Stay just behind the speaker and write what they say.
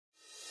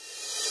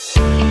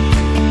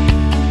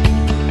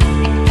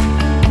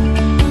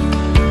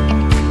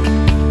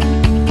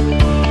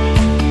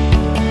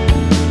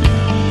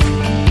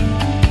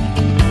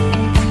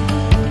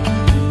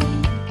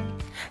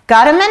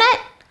Got a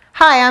minute?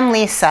 Hi, I'm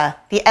Lisa,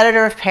 the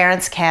editor of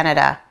Parents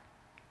Canada.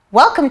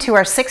 Welcome to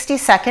our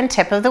 60-second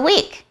tip of the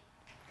week.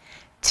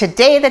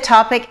 Today the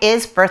topic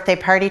is birthday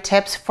party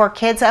tips for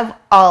kids of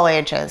all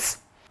ages.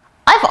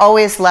 I've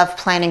always loved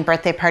planning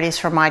birthday parties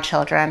for my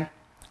children.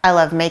 I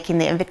love making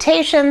the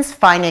invitations,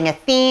 finding a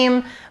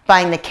theme,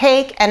 buying the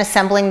cake, and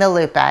assembling the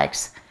loot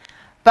bags.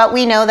 But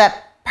we know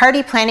that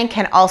party planning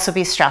can also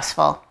be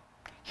stressful.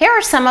 Here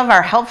are some of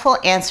our helpful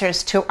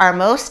answers to our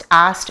most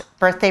asked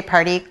birthday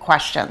party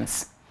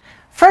questions.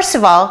 First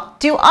of all,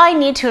 do I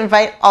need to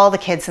invite all the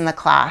kids in the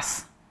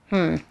class?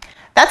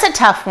 That's a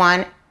tough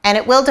one, and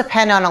it will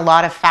depend on a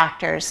lot of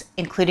factors,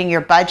 including your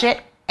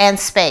budget and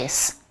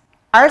space.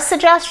 Our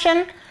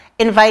suggestion: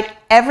 invite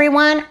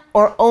everyone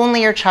or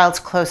only your child's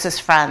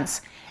closest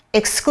friends.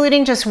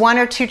 Excluding just one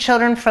or two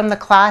children from the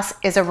class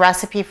is a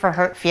recipe for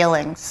hurt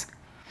feelings.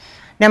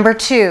 Number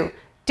 2,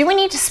 do we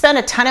need to spend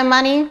a ton of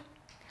money?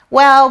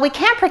 Well, we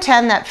can't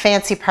pretend that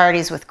fancy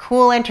parties with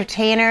cool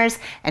entertainers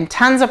and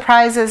tons of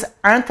prizes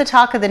aren't the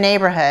talk of the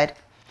neighborhood.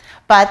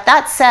 But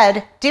that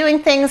said, doing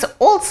things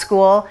old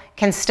school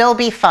can still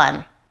be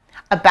fun.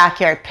 A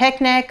backyard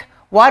picnic,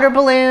 water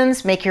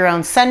balloons, make your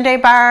own sundae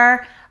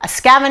bar, a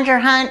scavenger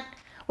hunt.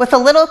 With a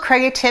little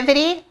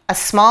creativity, a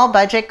small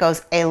budget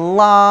goes a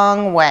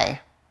long way.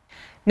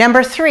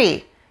 Number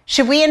 3,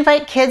 should we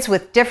invite kids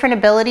with different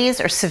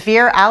abilities or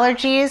severe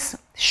allergies?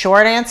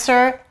 Short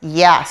answer,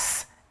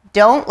 yes.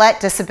 Don't let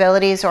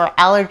disabilities or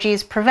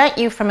allergies prevent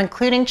you from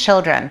including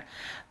children,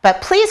 but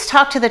please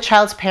talk to the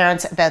child's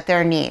parents about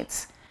their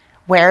needs.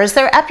 Where is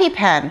their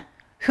EpiPen?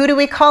 Who do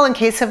we call in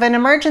case of an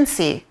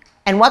emergency?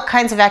 And what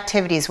kinds of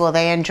activities will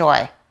they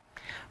enjoy?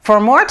 For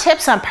more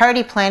tips on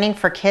party planning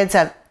for kids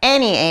of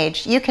any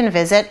age, you can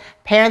visit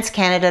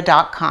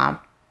parentscanada.com.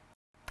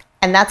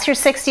 And that's your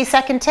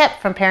 60-second tip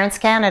from Parents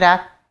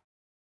Canada.